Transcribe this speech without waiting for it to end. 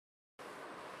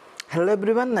Hello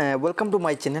everyone, welcome to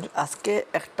my channel. আজকে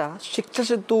একটা শিক্ষা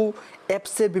সেতু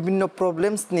অ্যাপসের বিভিন্ন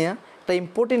প্রবলেমস নিয়ে একটা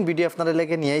ইম্পর্টেন্ট ভিডিও আপনারা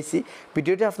লেগে নিয়ে আইছি।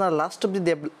 ভিডিওটি আপনারা লাস্ট অবধি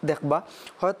দেখবা,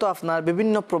 হয়তো আপনার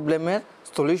বিভিন্ন প্রবলেমের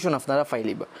সলিউশন আপনারা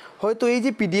পাইলিবা। হয়তো এই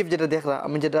যে পিডিএফ যেটা দেখলাম,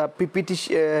 আমি যেটা পিপিটি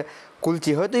খুলছি,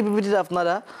 হয়তো এই পিপিটিটা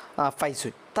আপনারা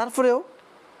পাইছই। তারপরেও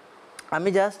আমি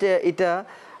জাস্ট এটা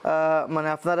মানে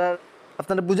আপনারা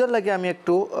বুঝার লাগে আমি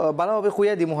একটু ভালোভাবে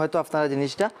খুঁয়া দিব, হয়তো আপনারা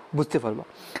জিনিসটা বুঝতে পারবো।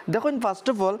 দেখুন, ফার্স্ট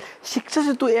অফ অল শিক্ষা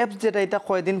সেতু অ্যাপস যেটা, এটা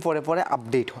কয়েকদিন পরে পরে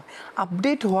আপডেট হয়।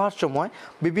 আপডেট হওয়ার সময়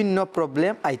বিভিন্ন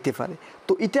প্রবলেম আইতে পারে,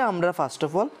 তো এটা আমরা ফার্স্ট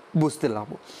অফ অল বুঝতে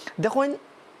লাগবো। দেখুন,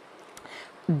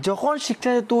 যখন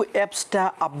শিক্ষা সেতু অ্যাপসটা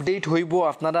আপডেট হইব,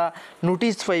 আপনারা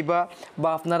নোটিস পাইবা বা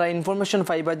আপনারা ইনফরমেশন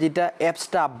পাইবা যেটা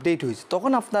অ্যাপসটা আপডেট হয়েছে,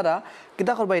 তখন আপনারা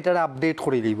কিতা করবা, এটা আপডেট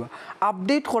করে দিবা।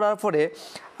 আপডেট করার পরে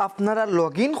আপনারা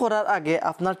লগ ইন করার আগে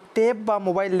আপনার ট্যাব বা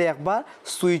মোবাইলে একবার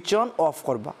সুইচ অন অফ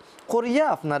করবা, করিয়া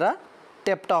আপনারা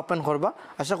ট্যাবটা ওপেন করবা।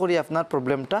 আশা করি আপনার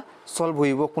প্রবলেমটা সলভ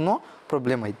হইব, কোনো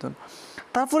প্রবলেম হইতো না।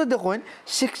 তারপরে দেখুন,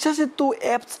 শিক্ষা সেতু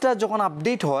অ্যাপসটা যখন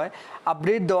আপডেট হয়,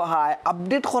 আপডেট দেওয়া হয়,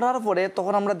 আপডেট করার পরে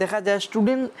তখন আমরা দেখা যায়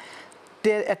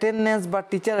স্টুডেন্টের অ্যাটেন্ডেন্স বা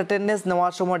টিচার অ্যাটেন্ডেন্স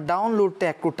নেওয়ার সময় ডাউনলোডটা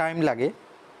একটু টাইম লাগে,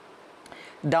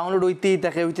 ডাউনলোড হইতে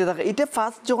থাকে। এটা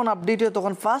ফার্স্ট যখন আপডেট হয়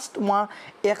তখন ফার্স্ট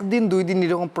একদিন দুই দিন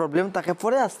এরকম প্রবলেম থাকে,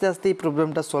 পরে আস্তে আস্তে এই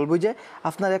প্রবলেমটা সলভ হয়ে যায়।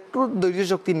 আপনার একটু ধৈর্য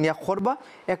শক্তি নিয়ে করবা,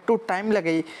 একটু টাইম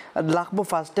লাগবো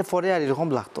ফার্স্টে, পরে আর এরকম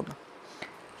লাগতো না।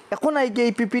 এখন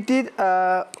এই পিপিটির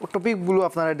টপিকগুলো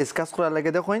আপনারা ডিসকাস করার লাগে।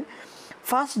 দেখুন,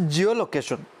 ফার্স্ট জিও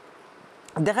লোকেশন।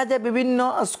 দেখা যায় বিভিন্ন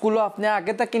স্কুলও আপনি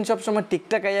আগে থাকেন সবসময়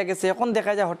ঠিকঠাক আইয়া গেছে, এখন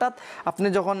দেখা যায় হঠাৎ আপনি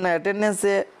যখন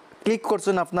অ্যাটেন্ডেন্সে ক্লিক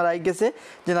করছেন, আপনার আই গেছে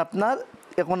যে আপনার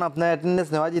এখন আপনার অ্যাটেন্ডেন্স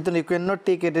নেওয়া যেত, you can not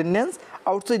take attendance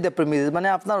outside the premises, মানে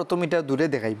আপনার অত মিটার দূরে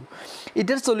দেখাইব।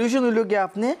 এটার সলিউশন হইল গিয়ে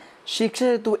আপনি শিক্ষা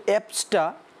সেতু অ্যাপসটা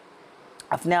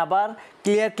আপনি আবার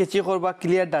ক্লিয়ার কেচি করবা,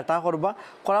 ক্লিয়ার ডাটা করবা,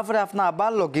 করার পরে আপনার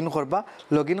আবার লগ ইন করবা,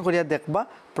 লগ ইন করিয়া দেখবা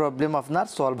প্রবলেম আপনার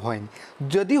সলভ হয়নি।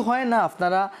 যদি হয় না,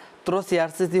 আপনারা তো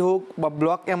সিআরসিসি হোক বা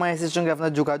ব্লক এমআইএসির সঙ্গে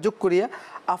আপনার যোগাযোগ করিয়া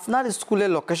আপনার স্কুলের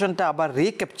লোকেশনটা আবার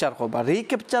রিক্যাপচার করবা।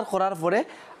 রিক্যাপচার করার পরে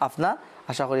আপনার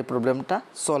আশা করি প্রবলেমটা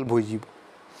সলভ হয়ে যাব।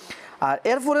 আর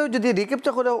এরপরেও যদি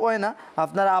রিক্যাপচার করে হয় না,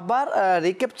 আপনারা আবার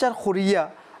রিক্যাপচার করিয়া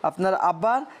আপনার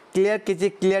আবার ক্লিয়ার কেচি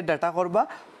ক্লিয়ার ডাটা করবা,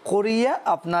 করিয়া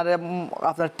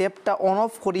আপনার ট্যাবটা অন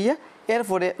অফ করিয়া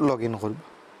এরপরে লগ ইন করব।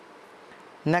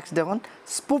 নেক্সট দেখুন,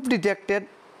 স্পুফ ডিটেক্টেড।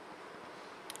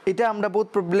 এটা আমরা বহুত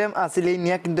প্রবলেম আসলে এই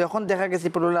নিয়ে, কিন্তু এখন দেখা গেছে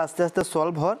প্রবলেম আস্তে আস্তে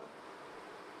সলভ হওয়ার।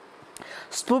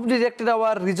 স্পুফ ডিটেক্টেড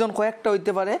হওয়ার রিজন কয়েকটা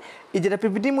হইতে পারে। এই যেটা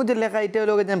পিপিটির মধ্যে লেখা, এটা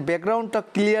হলো যে ব্যাকগ্রাউন্ডটা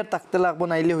ক্লিয়ার থাকতে লাগবো,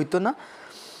 নাইলে হইতো না।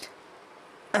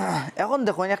 এখন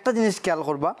দেখুন, একটা জিনিস খেয়াল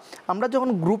করবা, আমরা যখন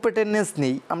গ্রুপ অ্যাটেন্ডেন্স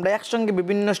নিই, আমরা একসঙ্গে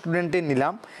বিভিন্ন স্টুডেন্টের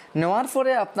নিলাম, নেওয়ার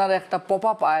পরে আপনার একটা পপ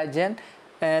আপ আয়োজন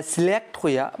সিলেক্ট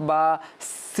হইয়া বা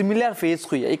সিমিলার ফেজ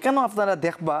হইয়া, এখানেও আপনারা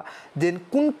দেখবা যে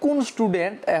কোন কোন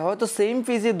স্টুডেন্ট হয়তো সেম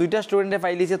ফেজে দুইটা স্টুডেন্টে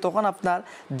ফাইলিছে, তখন আপনার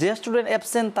যে স্টুডেন্ট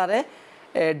অ্যাবসেন্ট তারে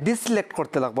ডিসিলেক্ট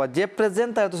করতে লাগবা, যে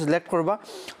প্রেজেন্ট তারে তো সিলেক্ট করবা।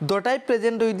 দুটাই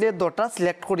প্রেজেন্ট হইলে দুটা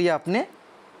সিলেক্ট করিয়া আপনি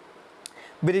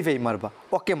ভেরিফাই মারবা,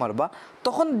 ওকে মারবা।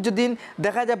 তখন যদি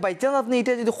দেখা যায় বাই চান্স আপনি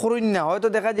এটা যদি করুন না, হয়তো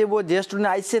দেখা যাব যে স্টুডেন্ট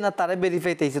আইসে না তারে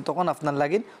ভেরিফাই তাইছে, তখন আপনার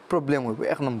লাগিন প্রবলেম হইব।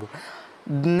 এক নম্বর।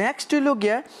 নেক্সট হইল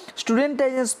গিয়া স্টুডেন্ট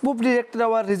স্পুফ ডিটেক্টেড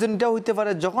হওয়ার রিজন এটা হইতে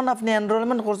পারে, যখন আপনি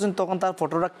এনরোলমেন্ট করছেন তখন তার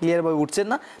ফটোটা ক্লিয়ারভাবে উঠছে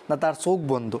না, না তার চোখ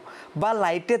বন্ধ বা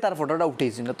লাইটে তার ফটোটা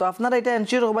উঠেছে না। তো আপনারা এটা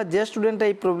এনশিওর করবা যে স্টুডেন্টটা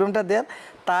এই প্রবলেমটা দেয়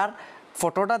তার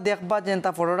ফটোটা দেখবা যে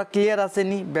তার ফটোটা ক্লিয়ার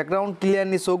আসেনি, ব্যাকগ্রাউন্ড ক্লিয়ার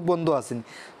নি, চোখ বন্ধ আসেনি।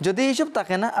 যদি এইসব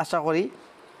থাকে না, আশা করি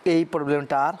এই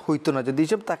প্রবলেমটা আর হইতো না। যদি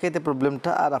এইসব থাকে, এতে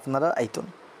প্রবলেমটা আর আপনারা আইতো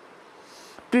না।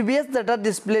 প্রিভিয়াস ডাটা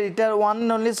ডিসপ্লে, এটার ওয়ান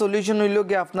অ্যান্ড অনলি সলিউশন হইল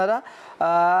গিয়ে আপনারা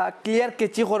ক্লিয়ার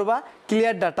কেচি করবা,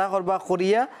 ক্লিয়ার ডাটা করবা,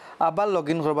 করিয়া আবার লগ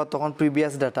ইন করবা, তখন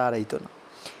প্রিভিয়াস ডাটা আর আইতো না।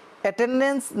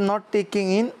 Attendance not taking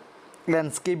in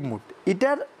landscape mood,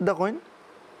 এটার দেখুন,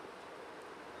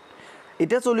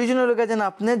 এটা সলিউশন হলো যে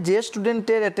আপনি যে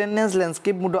স্টুডেন্টের অ্যাটেন্ডেন্স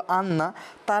ল্যান্ডস্কেপ মুডে আন না,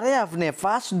 তারে আপনি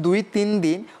ফার্স্ট 2-3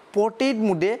 দিন পোর্ট্রেট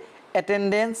মুডে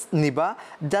অ্যাটেন্ডেন্স নিবা,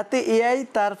 যাতে এআই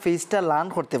তার ফেসটা লার্ন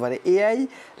করতে পারে, এআই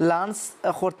লার্নস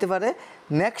করতে পারে।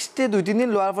 নেক্সটে 2-3 দিন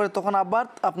লওয়ার পরে তখন আবার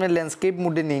আপনি ল্যান্ডস্কেপ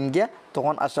মুডে নিন গিয়া,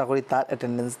 তখন আশা করি তার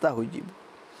অ্যাটেন্ডেন্সটা হয়ে যাব।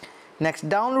 নেক্সট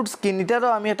ডাউনলোড স্ক্রিন,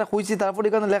 এটারও আমি একটা কইছি, তারপরে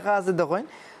এখানে লেখা আছে দেখুন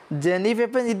যে if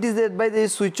happens it is that by the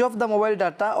switch off the mobile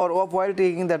data or of while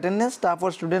taking the attendance staff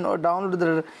for student or download the,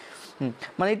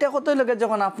 মানে এটা কতই লাগে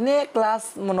যখন আপনি ক্লাস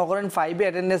মনে করেন 5-এ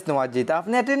অ্যাটেন্ডেন্স নেওয়ার যেটা,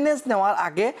 আপনি অ্যাটেন্ডেন্স নেওয়ার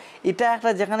আগে এটা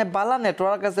একটা যেখানে বালা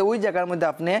নেটওয়ার্ক আছে ওই জায়গার মধ্যে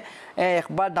আপনি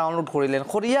একবার ডাউনলোড করিলেন,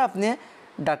 করিয়া আপনি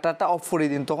ডাটাটা অফ করে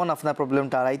দিন, তখন আপনার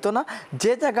প্রবলেমটা আর আইতো না।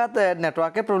 যে জায়গাতে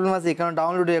নেটওয়ার্কের প্রবলেম আছে এখানে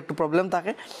ডাউনলোডের একটু প্রবলেম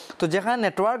থাকে, তো যেখানে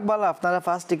নেটওয়ার্ক ভালো আপনারা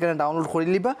ফার্স্ট এখানে ডাউনলোড করে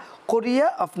লিবা, করিয়া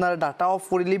আপনারা ডাটা অফ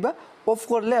করে লিবা। অফ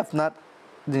করলে আপনার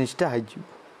জিনিসটা হাই যাব।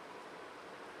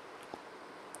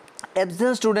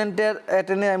 অ্যাবসেন্ট স্টুডেন্টের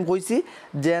এটেনে আমি কইছি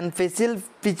যে ফেসিয়াল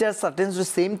ফিচার সার্টেন্স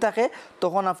সেম থাকে,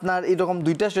 তখন আপনার এরকম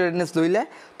দুইটা স্টুডেন্টস লইলে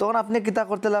তখন আপনি কিতা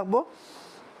করতে লাগবো,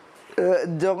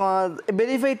 যখন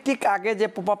ভেরিফাই ঠিক আগে যে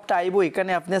পপ আপটা আইব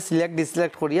এখানে আপনি সিলেক্ট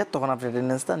ডিসিলেক্ট করিয়া তখন আপনি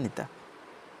অ্যাটেন্ডেন্সটা নিতে।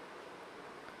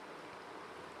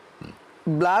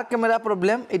 ব্লার ক্যামেরা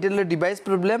প্রবলেম, এটা হলো ডিভাইস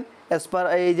প্রবলেম। অ্যাজ পার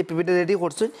এই যে পিপিটি রেডি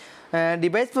করছেন,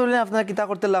 ডিভাইস প্রবলেম আপনার কিতা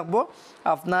করতে লাগবো,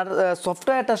 আপনার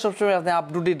সফটওয়্যারটা সবসময় আপনি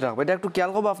আপটুডেট রাখবো। এটা একটু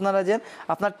খেয়াল করবো আপনারা, যে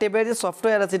আপনার টেবের যে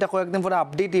সফটওয়্যার আছে এটা কয়েকদিন পরে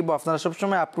আপডেট হইব, আপনারা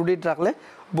সবসময় আপটুডেট রাখলে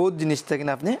বহুত জিনিস থেকে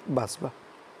আপনি বাঁচবা।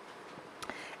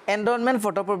 Environment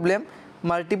photo problem,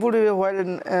 multiple while,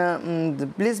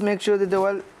 please make sure that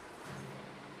while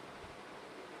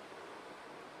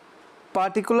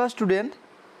particular student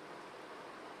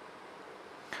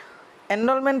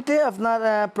এনরোলমেন্টে আপনার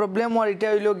প্রবলেম হওয়ার এটা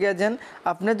হইল গিয়া যেন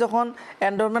আপনি যখন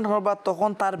এনরোলমেন্ট করবা তখন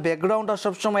তার ব্যাকগ্রাউন্ডটা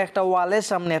সবসময় একটা ওয়ালের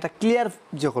সামনে একটা ক্লিয়ার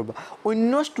যে করবা,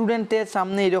 অন্য স্টুডেন্টের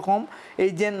সামনে এরকম এই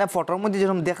যে ফটোর মধ্যে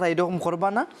যেরকম দেখলা এরকম করবা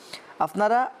না।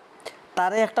 আপনারা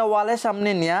তারে একটা ওয়ালের সামনে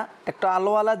নিয়ে একটা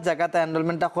আলোওয়ালার জায়গাতে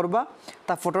এনরোলমেন্টটা করবা,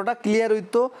 তার ফটোটা ক্লিয়ার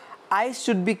হইতো, আইস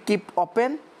শুড বি কিপ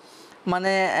ওপেন,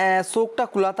 মানে চোখটা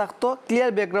খোলা থাকতো,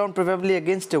 ক্লিয়ার ব্যাকগ্রাউন্ড প্রিফারেবলি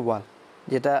এগেনস্ট এ ওয়াল,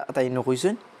 যেটা তাই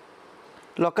কইছেন।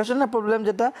 লোকেশনের প্রবলেম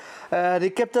যেটা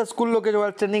recapture school location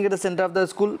while standing at the center of the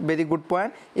school, very good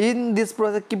point. In this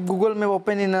process keep Google Map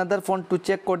open in another phone to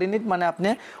check coordinate, মানে আপনি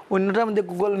অন্যটার মধ্যে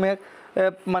Google map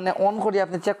মানে on করে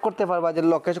আপনি check করতে পারবা যে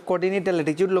location coordinate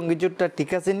Latitude লঙ্গিটিউডটা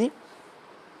ঠিক আছে নি।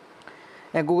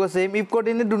 Google same if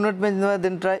coordinate do not match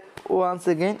then try once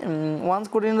again, once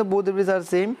coordinate both of these are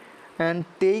same and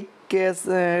take case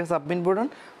submit button,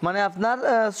 মানে আপনার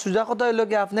সোজা কথা হইল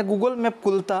কি আপনি গুগল ম্যাপ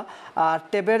খুলতা আর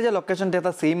ট্যাবের যে লোকেশনটা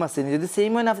এটা সেম আছে, যদি সেম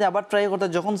হয় না আপনি আবার ট্রাই করতে,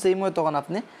 যখন সেম হয় তখন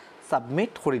আপনি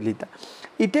সাবমিট করে লিতা।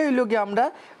 এটা হইল কি আমরা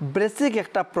বেসিক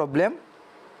একটা প্রবলেম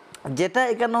যেটা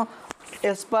এখানে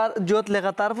এস পার যত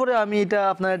লেখা, তারপরে আমি এটা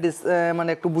আপনার মানে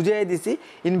একটু বুঝিয়ে দিছি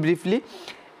ইন ব্রিফলি।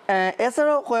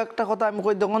 এছাড়াও কয়েকটা কথা আমি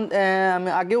কই, যখন আমি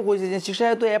আগেও কইছি যে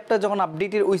শিক্ষায়তু অ্যাপটা যখন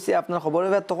আপডেটেড হইছে আপনার খবর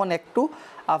হবে, তখন একটু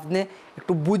আপনি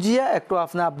একটু বুঝিয়া একটু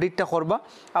আপনার আপডেটটা করবা।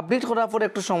 আপডেট করার পরে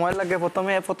একটু সময় লাগে,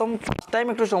 প্রথম ফার্স্ট টাইম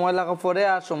একটু সময় লাগার পরে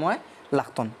আর সময়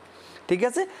লাগতো না, ঠিক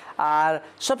আছে। আর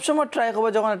সবসময় ট্রাই করবো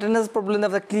যখন অ্যাটেন্ডেন্স প্রবলেম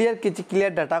আপনার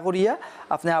ক্লিয়ার ডাটা করিয়া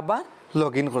আপনি আবার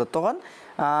লগ ইন করে, তখন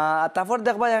তারপর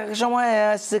দেখবা এক সময়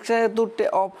শিক্ষায়তু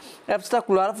অ্যাপসটা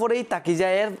খোলার পরেই তাকি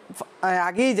যায়, এর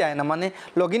আগেই যায় না, মানে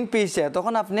লগ ইন পেজ যায়,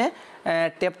 তখন আপনি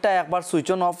ট্যাবটা একবার সুইচ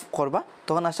অন অফ করবা,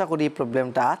 তখন আশা করি এই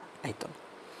প্রবলেমটা আর আইতো না।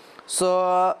 সো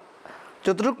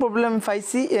যতটুকু প্রবলেম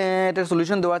পাইছি এটার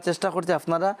সলিউশন দেওয়ার চেষ্টা করছি,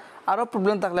 আপনারা আরও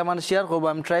প্রবলেম থাকলে আমার শেয়ার করবো,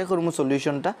 আমি ট্রাই করবো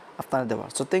সলিউশনটা আপনারা দেওয়ার।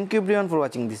 So thank you everyone for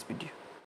watching this video.